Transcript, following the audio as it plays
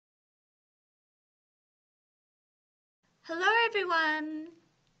Hello everyone!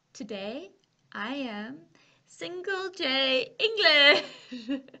 Today I am Single J English.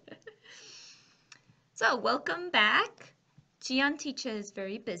 So welcome back. Jian teacher is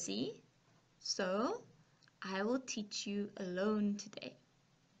very busy, so I will teach you alone today.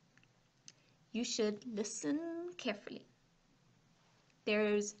 You should listen carefully.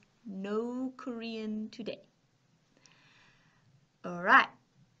 There's no Korean today. Alright,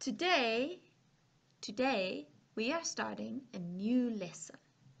 today we are starting a new lesson.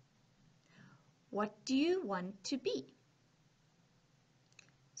 What do you want to be?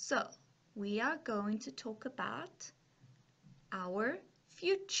 So, we are going to talk about our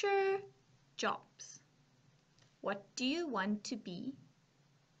future jobs. What do you want to be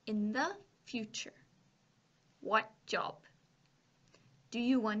in the future? What job? Do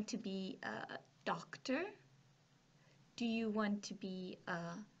you want to be a doctor? Do you want to be a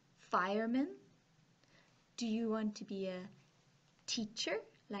fireman? Do you want to be a teacher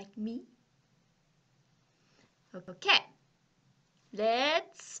like me? Okay,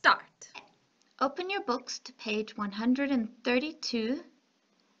 let's start. Open your books to page 132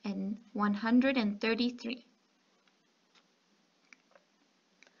 and 133.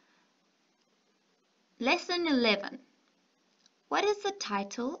 Lesson 11. What is the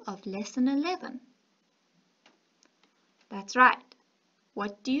title of Lesson 11? That's right.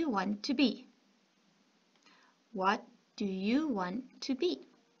 What do you want to be? What do you want to be?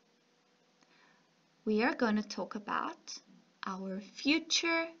 We are going to talk about our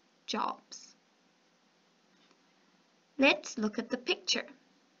future jobs. Let's look at the picture.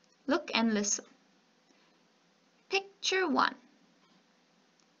 Look and listen. Picture 1.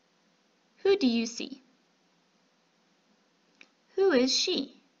 Who do you see? Who is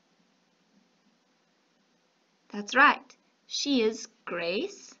she? That's right. She is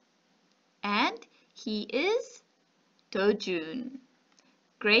Grace and he is Do-jun.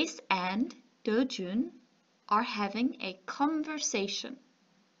 Grace and Do-jun are having a conversation.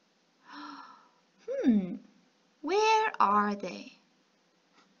 Where are they?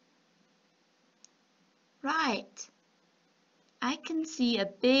 Right. I can see a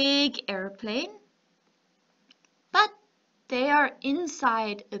big airplane, but they are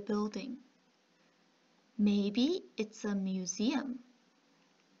inside a building. Maybe it's a museum.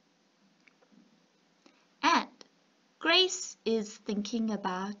 And Grace is thinking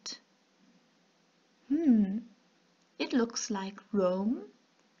about, it looks like Rome,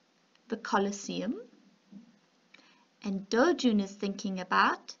 the Colosseum. And Do-jun is thinking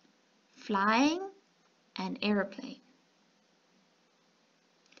about flying an airplane.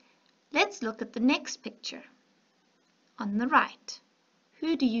 Let's look at the next picture. On the right,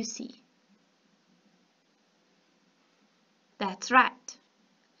 who do you see? That's right.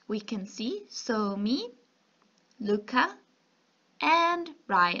 We can see So-mi, Luca, and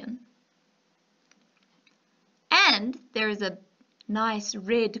Ryan. And there's a nice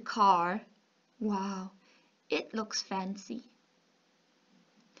red car. Wow, it looks fancy.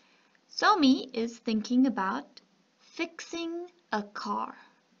 So-mi is thinking about fixing a car.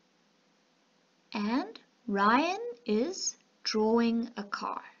 And Ryan is drawing a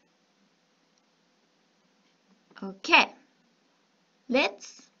car. Okay,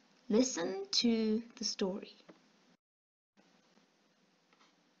 let's listen to the story.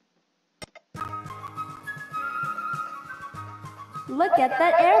 Look at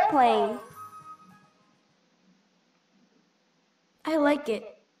that airplane. I like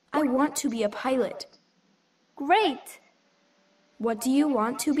it. I want to be a pilot. Great. What do you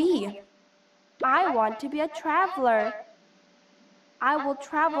want to be? I want to be a traveler. I will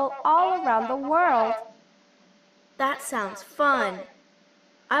travel all around the world. That sounds fun.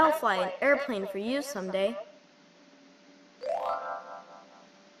 I'll fly an airplane for you someday.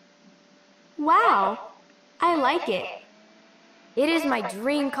 Wow, I like it. It is my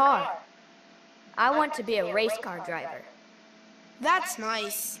dream car. I want to be a race car driver. That's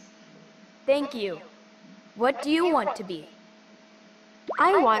nice. Thank you. What do you want to be?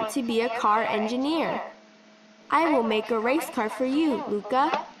 I want to be a car engineer. I will make a race car for you,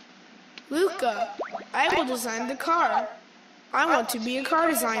 Luca. Luca, I will design the car. I want to be a car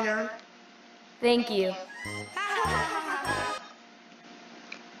designer. Thank you.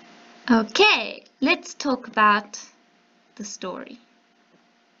 Okay, let's talk about the story.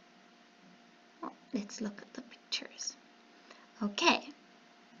 Let's look at the pictures. Okay,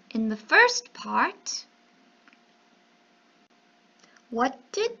 in the first part, what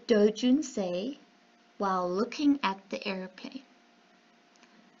did Do-jun say while looking at the airplane?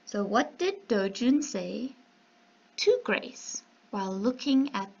 So what did Do-jun say to Grace while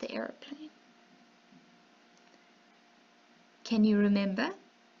looking at the airplane? Can you remember?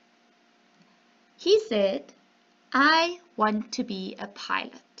 He said, I want to be a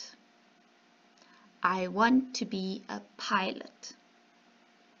pilot. I want to be a pilot.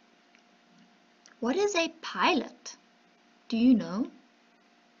 What is a pilot? Do you know?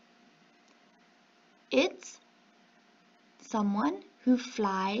 It's someone who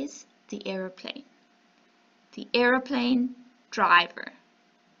flies the airplane driver.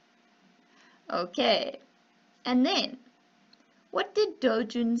 Okay, and then what did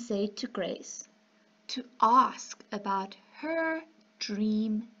Do-jun say to Grace? To ask about her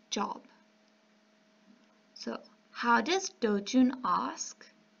dream job. So, how does Do-jun ask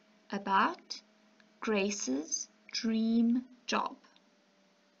about Grace's dream job?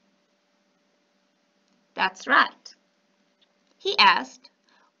 That's right. He asked,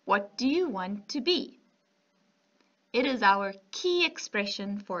 what do you want to be? It is our key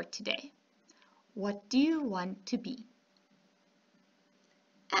expression for today. What do you want to be?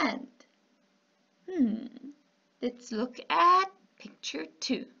 And, let's look at picture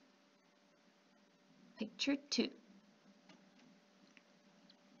 2. Picture 2.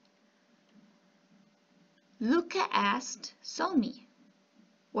 Luca asked Somi,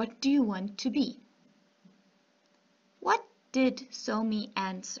 what do you want to be? What did Somi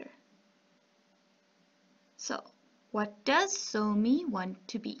answer? So, what does Somi want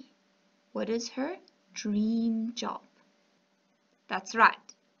to be? What is her dream job? That's right.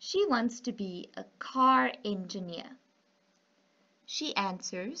 She wants to be a car engineer. She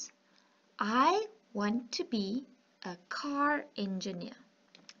answers, I want to be a car engineer.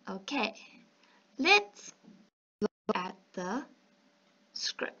 Okay, let's look at the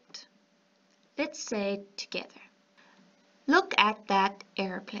script. Let's say it together. Look at that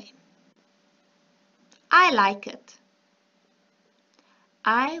airplane. I like it.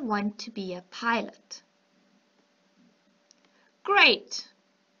 I want to be a pilot. Great!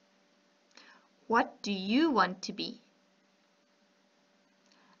 What do you want to be?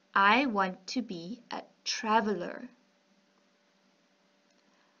 I want to be a traveler.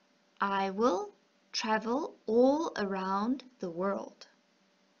 I will travel all around the world.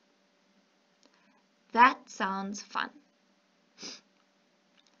 That sounds fun.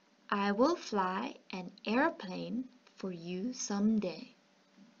 I will fly an airplane for you someday.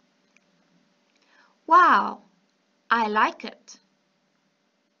 Wow, I like it.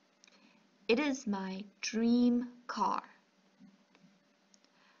 It is my dream car.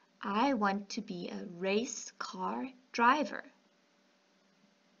 I want to be a race car driver.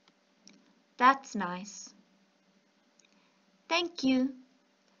 That's nice. Thank you.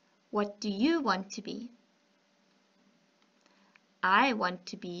 What do you want to be? I want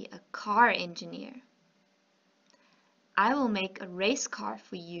to be a car engineer. I will make a race car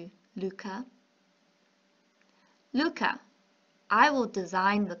for you, Luca. Luca, I will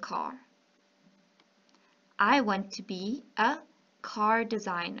design the car. I want to be a car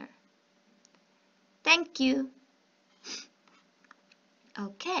designer. Thank you.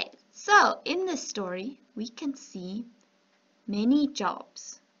 Okay, so in this story, we can see many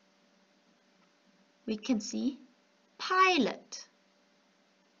jobs. We can see pilot,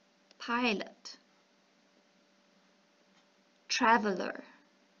 traveler,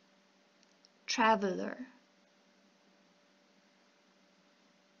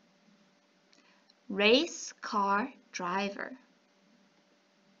 race car driver,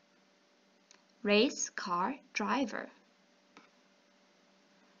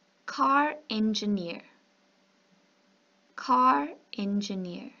 car engineer,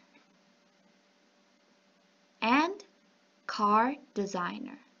 and car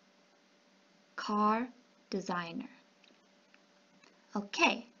designer.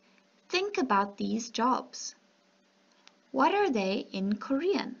 Okay, think about these jobs. What are they in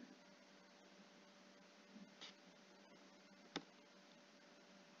Korean?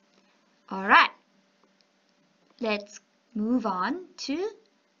 Alright, let's move on to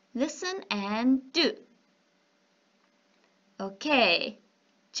listen and do. Okay,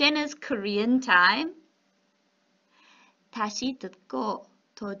 Jenna's Korean time. 다시 듣고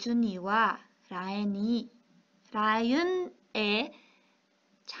도준이와 라윤의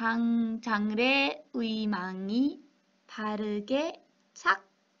장래 의망이 바르게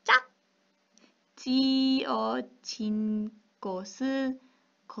착착 지어진 것을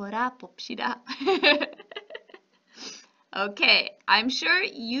골라봅시다. Okay, I'm sure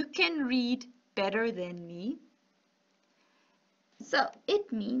you can read better than me. So it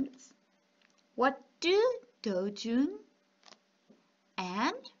means, what do Do-jun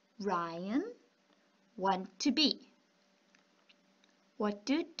and Ryan want to be? What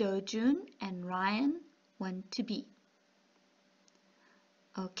do Do-jun and Ryan want to be?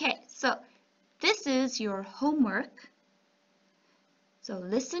 Okay, so this is your homework. So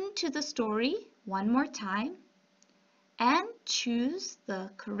listen to the story one more time and choose the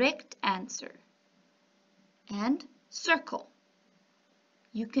correct answer and circle.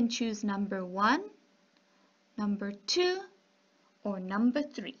 You can choose number 1, number 2, or number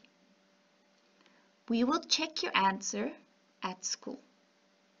 3. We will check your answer at school.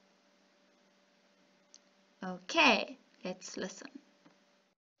 Okay, let's listen.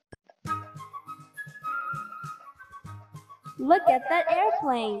 Look at that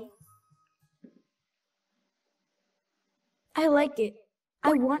airplane. I like it.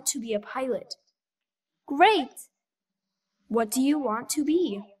 I want to be a pilot. Great! What do you want to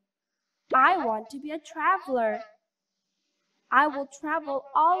be? I want to be a traveler. I will travel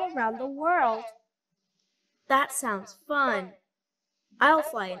all around the world. That sounds fun. I'll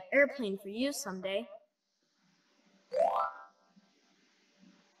fly an airplane for you someday.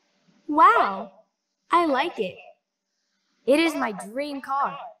 Wow! I like it. It is my dream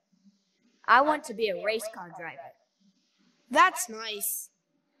car. I want to be a race car driver. That's nice.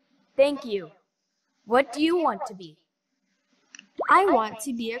 Thank you. What do you want to be? I want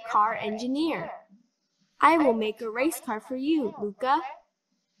to be a car engineer. I will make a race car for you, Luca.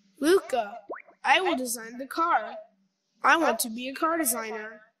 Luca, I will design the car. I want to be a car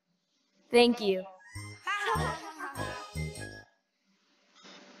designer. Thank you.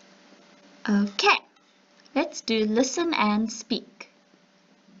 Okay, let's do listen and speak.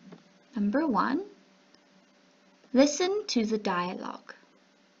 Number 1, listen to the dialogue.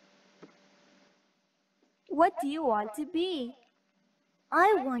 What do you want to be?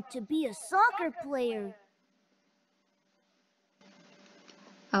 I want to be a soccer player.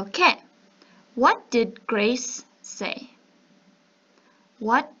 Okay, what did Grace say?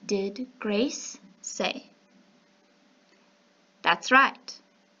 What did Grace say? That's right.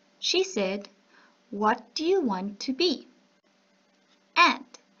 She said, "What do you want to be?" And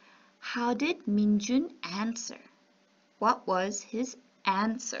how did Minjun answer? What was his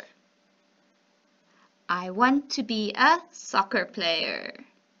answer? I want to be a soccer player.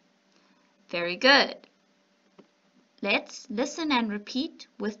 Very good. Let's listen and repeat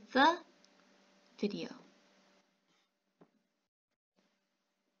with the video.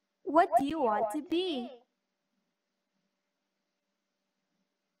 What do you want to be?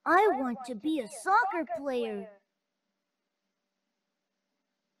 I want to be a soccer player.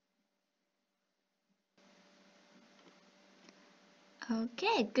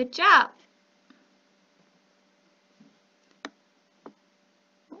 Okay, good job.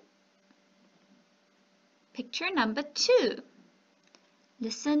 Picture number 2.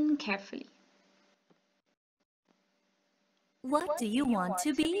 Listen carefully. What do you want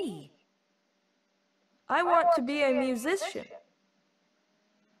to be? I want to be a musician.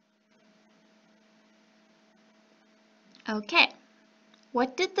 Okay,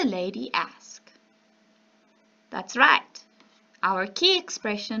 what did the lady ask? That's right. Our key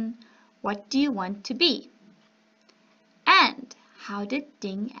expression, what do you want to be? And how did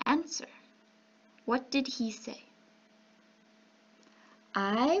Ding answer? What did he say?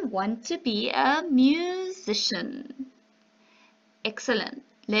 I want to be a musician. Excellent.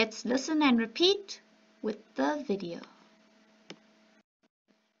 Let's listen and repeat with the video.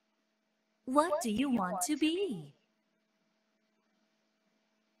 What do you want to be?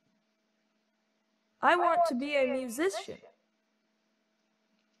 I want to be a musician.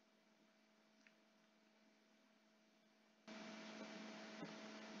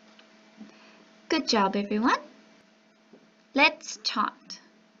 Good job, everyone. Let's chant.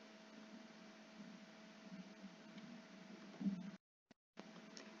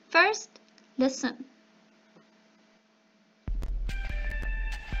 First, listen.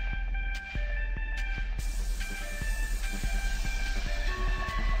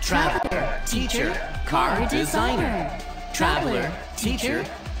 Traveler, teacher, car designer. Traveler, teacher,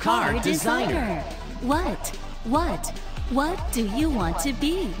 car designer. What do you want to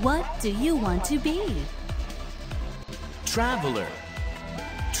be? What do you want to be? Traveler,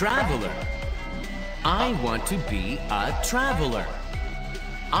 traveler. I want to be a traveler.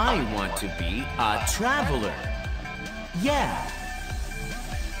 I want to be a traveler. Yeah.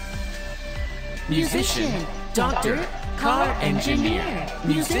 Musician, doctor, car engineer.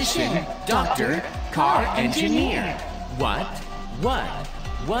 Musician, doctor, car engineer. What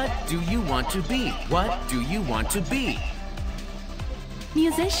do you want to be? What do you want to be?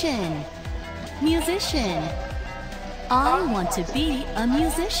 Musician, musician. I want to be a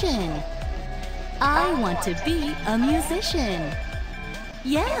musician. I want to be a musician.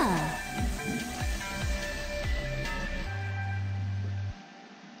 Yeah.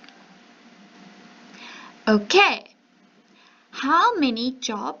 Okay, how many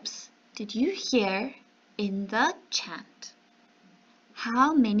jobs did you hear in the chant?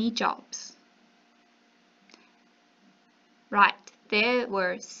 How many jobs? Right, there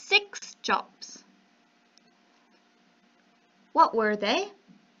were 6 jobs. What were they?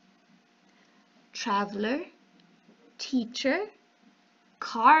 Traveler, teacher,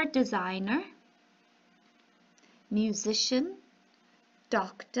 car designer, musician,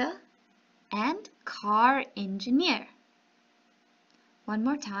 doctor, and car engineer. One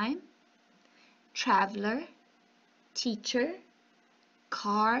more time. Traveler, teacher,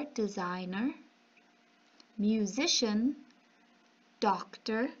 car designer, musician,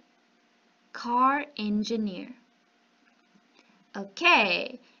 doctor, car engineer.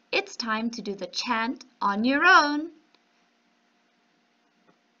 Okay, it's time to do the chant on your own.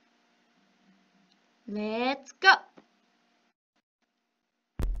 Let's go.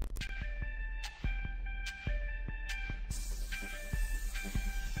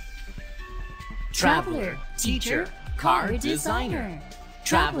 Traveler, teacher, car designer.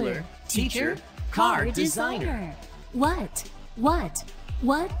 Traveler, teacher, car designer. What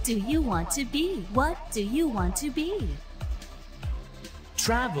do you want to be? What do you want to be?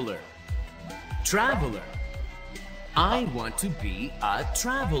 Traveler, traveler. I want to be a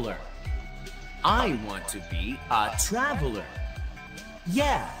traveler. I want to be a traveler.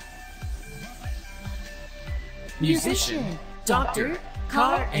 Yeah. Musician, doctor,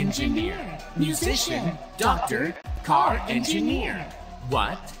 car engineer. Musician, doctor, car engineer.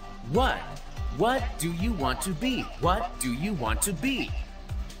 What do you want to be? What do you want to be?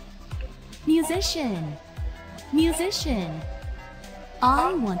 Musician, musician.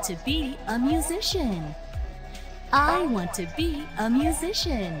 I want to be a musician. I want to be a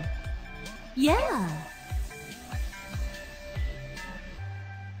musician. Yeah.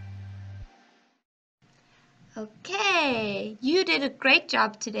 Okay, you did a great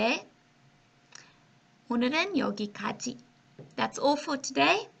job today. 오늘은 여기까지. That's all for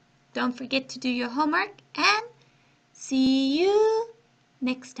today. Don't forget to do your homework and see you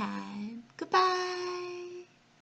next time. Goodbye.